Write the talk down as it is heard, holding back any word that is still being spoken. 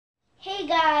Hey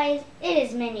guys, it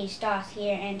is Mini STOS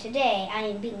here, and today I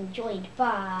am being joined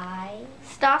by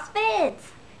STOSVids.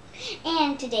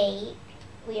 And today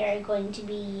we are going to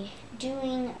be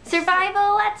doing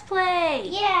Survival Let's Play.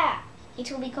 Yeah,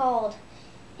 it will be called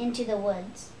Into the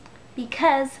Woods.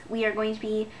 Because we are going to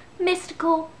be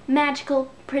mystical,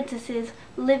 magical princesses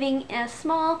living in a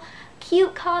small,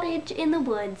 cute cottage in the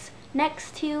woods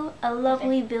next to a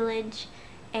lovely village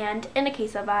and in a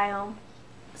queso biome.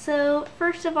 So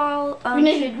first of all,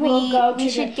 we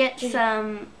should get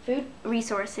some food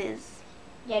resources.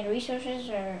 Yeah, the resources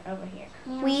are over here.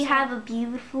 We have a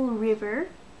beautiful river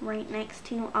right next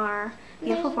to our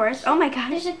beautiful forest. Oh my gosh.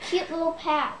 There's a cute little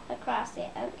path across it.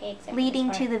 Okay, except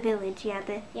leading to the village. Yeah,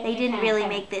 they didn't really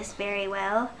make this very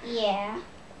well. Yeah.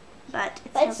 But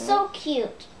it's so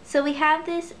cute. So we have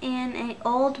this in an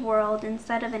old world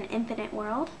instead of an infinite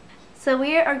world. So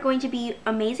we are going to be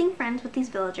amazing friends with these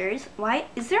villagers. Why?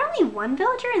 Is there only one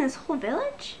villager in this whole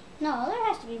village? No, there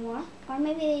has to be more. Or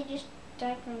maybe they just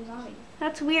died from zombies.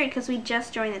 That's weird because we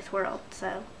just joined this world,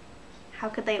 so how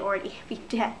could they already be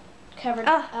dead? Covered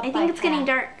Oh, up I think it's getting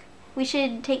dark. We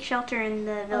should take shelter in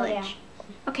the village. Oh,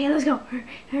 yeah. Okay, let's go.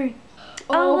 Hurry.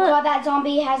 Oh god, that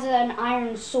zombie has an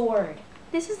iron sword.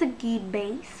 This is a good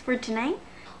base for tonight.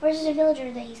 Where's the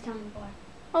villager that he's coming for?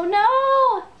 Oh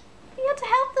no! We have to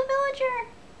help the villager.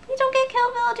 Please don't get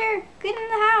killed, villager. Get in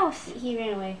the house. He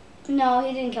ran away. No,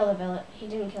 he didn't kill the villager. He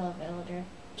didn't kill a villager.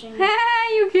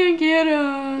 You can't get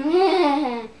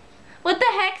him. What the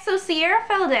heck? So Sierra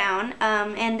fell down,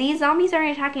 and these zombies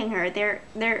aren't attacking her. They're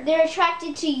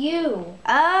attracted to you.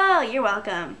 Oh, you're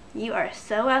welcome. You are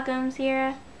so welcome,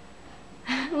 Sierra.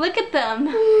 Look at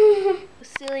them.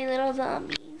 Silly little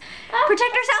zombies.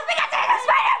 Protect yourself because there's a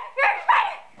spider! There's a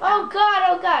spider! Oh god,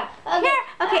 oh god. Okay. Here,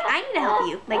 okay, I need to help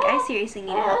you. Like, I seriously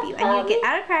need to help you. I need to get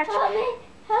out of crouch. Help me,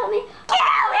 help me. Kill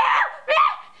you!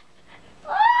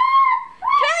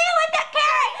 Kill you with the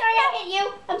carrot! Sorry, I hit you.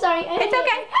 I'm sorry. It's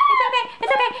okay. It's okay.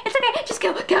 It's okay. It's okay. Just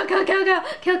kill.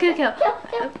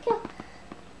 Kill.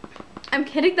 I'm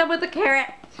hitting them with the carrot.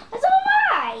 So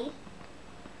am I.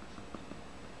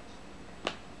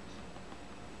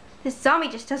 This zombie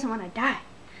just doesn't want to die.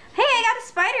 Hey, I got a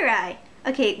spider eye.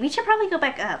 Okay, we should probably go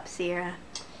back up, Sierra.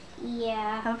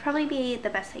 Yeah. That would probably be the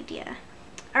best idea.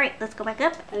 Alright, let's go back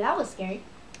up. That was scary.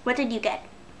 What did you get?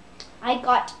 I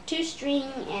got 2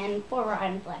 string and 4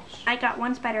 rotten flesh. I got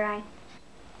 1 spider eye.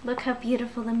 Look how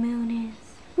beautiful the moon is.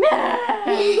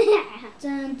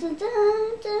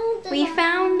 We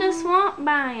found a swamp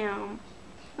biome.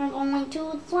 We're going to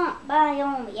the swamp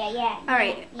biome. Yeah.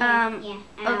 Alright,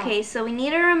 okay, so we need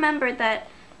to remember that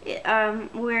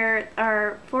where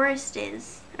our forest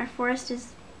is. Our forest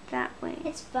is that way.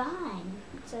 It's fine.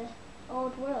 It's an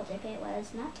old world. If it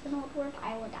was not an old world,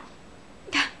 I would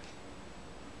die.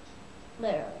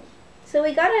 Literally. So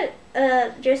we got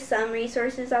just some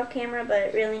resources off camera,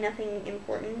 but really nothing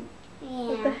important. Yeah.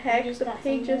 What the heck? The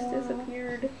pig just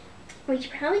disappeared. We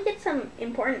should probably get some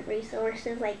important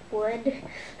resources like wood.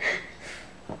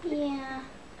 Yeah.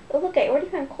 Oh, okay, I already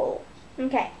found coal.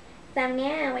 Okay. So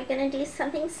now we're gonna do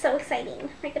something so exciting.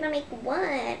 We're gonna make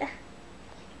wood.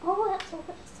 Oh, that's so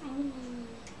exciting.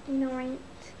 You know, right?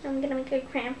 I'm gonna make a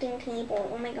crafting table.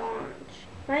 Oh my gosh.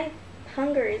 My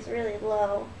hunger is really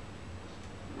low.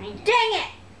 Dang it!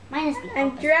 Mine is the I'm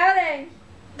opposite. drowning!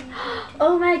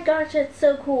 Oh my gosh, that's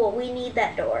so cool. We need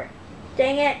that door.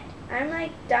 Dang it. I'm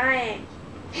like dying.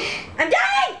 I'm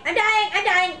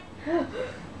dying!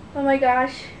 Oh my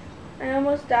gosh. I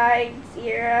almost died,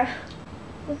 Sierra.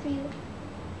 Good for you.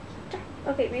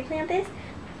 Okay, replant this.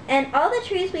 And all the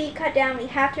trees we cut down, we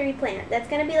have to replant. That's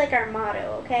going to be like our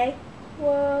motto, okay?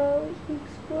 Whoa,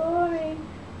 exploring.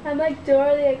 I'm like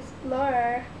Dora the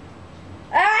Explorer.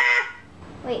 Ah!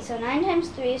 Wait, so 9 times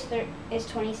 3 is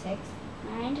 26.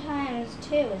 9 times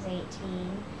 2 is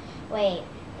 18. Wait,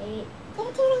 8.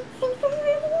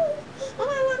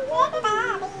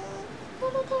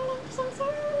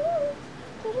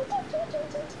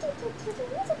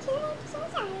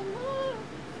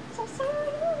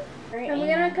 And we're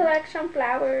gonna collect some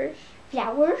flowers.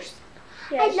 Flowers?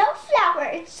 Yes. I love flower.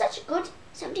 It's such good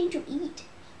something to eat.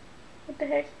 What the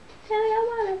heck? Hey, I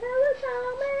wanna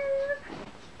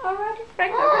Alright,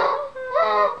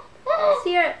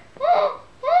 Sierra.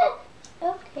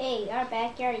 Okay, our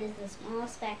backyard is the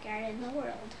smallest backyard in the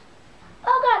world.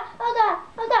 Oh god,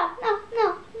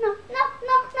 no.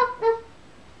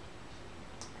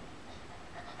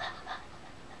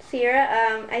 Sierra,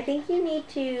 I think you need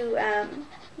to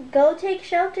go take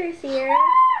shelter, Sierra.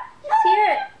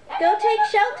 Sierra, go take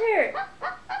shelter.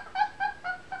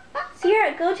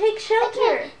 Sierra, go take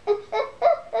shelter.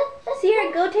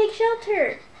 Sierra, go take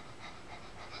shelter.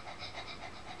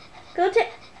 Go to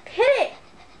hit it.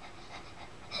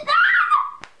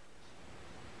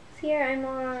 Here, I'm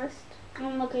lost.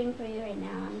 I'm looking for you right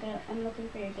now. I'm looking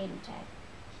for your game tag.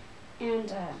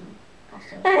 And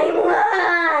also. I'm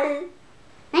lost.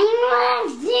 I'm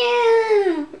lost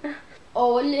too.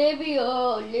 Oh,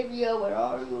 Olivia, where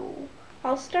are you?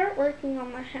 I'll start working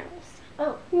on the house.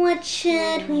 Oh. What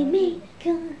should we make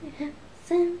on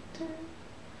Santa?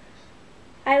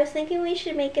 I was thinking we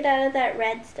should make it out of that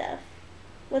red stuff.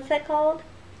 What's that called?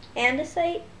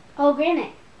 Andesite? Oh,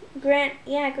 granite. Granite.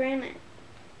 Yeah,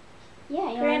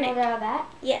 you want to make it out of that?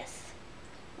 Yes.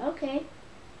 Okay.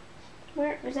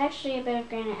 Where? There's actually a bit of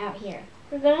granite out here.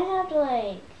 We're gonna have to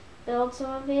like build some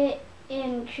of it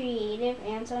in creative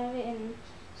and some of it in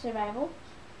survival.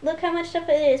 Look how much stuff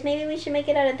it is. Maybe we should make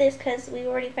it out of this because we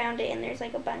already found it and there's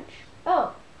like a bunch.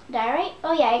 Oh, diorite?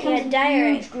 Oh yeah, it comes in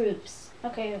diorite. huge groups.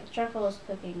 Okay, Charcoal is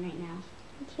cooking right now.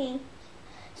 Okay.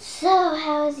 So,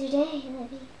 how was your day,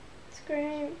 Libby? It's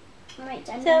great. Alright,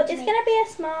 So it's going to be a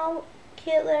small,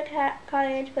 cute little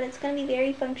cottage, but it's going to be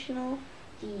very functional.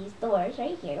 These doors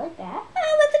right here, like that.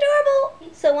 Oh, that's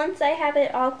adorable! So once I have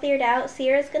it all cleared out,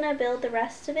 Sierra's going to build the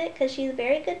rest of it because she's a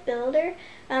very good builder.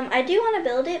 I do want to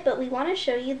build it, but we want to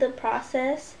show you the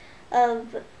process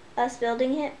of us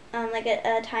building it, like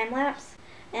a time lapse.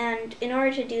 And in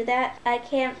order to do that, I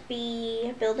can't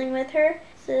be building with her.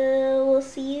 So we'll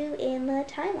see you in the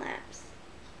time lapse.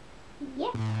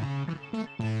 Yeah.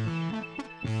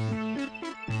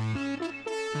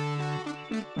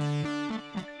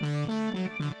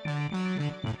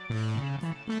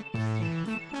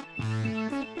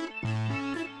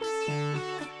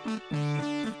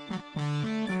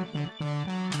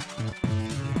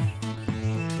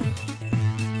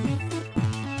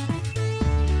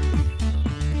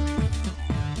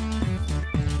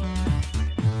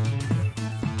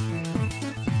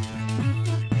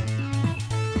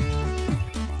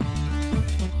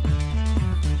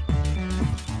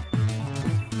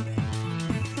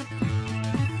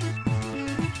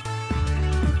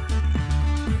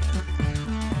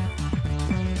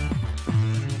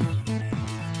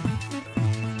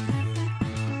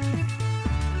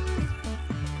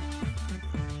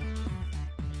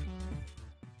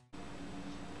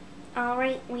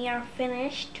 Alright, we are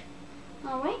finished.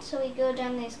 Alright, so we go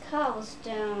down this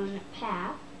cobblestone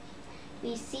path.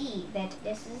 We see that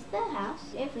this is the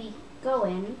house. If we go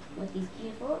in with these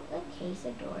beautiful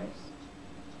acacia doors,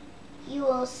 you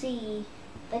will see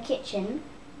the kitchen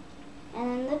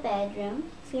and then the bedroom.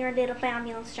 Sierra did a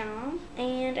fabulous job.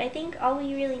 And I think all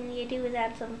we really need to do is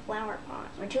add some flower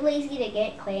pots. We're too lazy to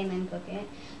get clay and then cook it,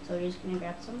 so we're just going to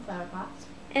grab some flower pots.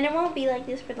 And it won't be like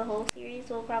this for the whole series.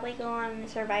 We'll probably go on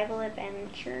survival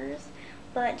adventures.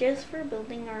 But just for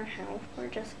building our house, we're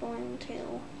just going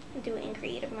to do it in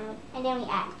creative mode. And then we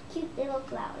add cute little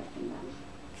flowers in them.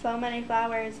 So many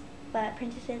flowers, but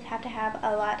princesses have to have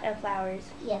a lot of flowers.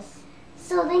 Yes.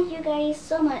 So thank you guys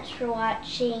so much for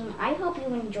watching. I hope you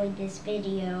enjoyed this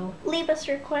video. Leave us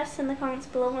requests in the comments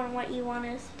below on what you want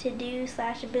us to do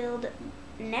 / build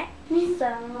next.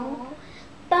 So,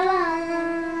 bye!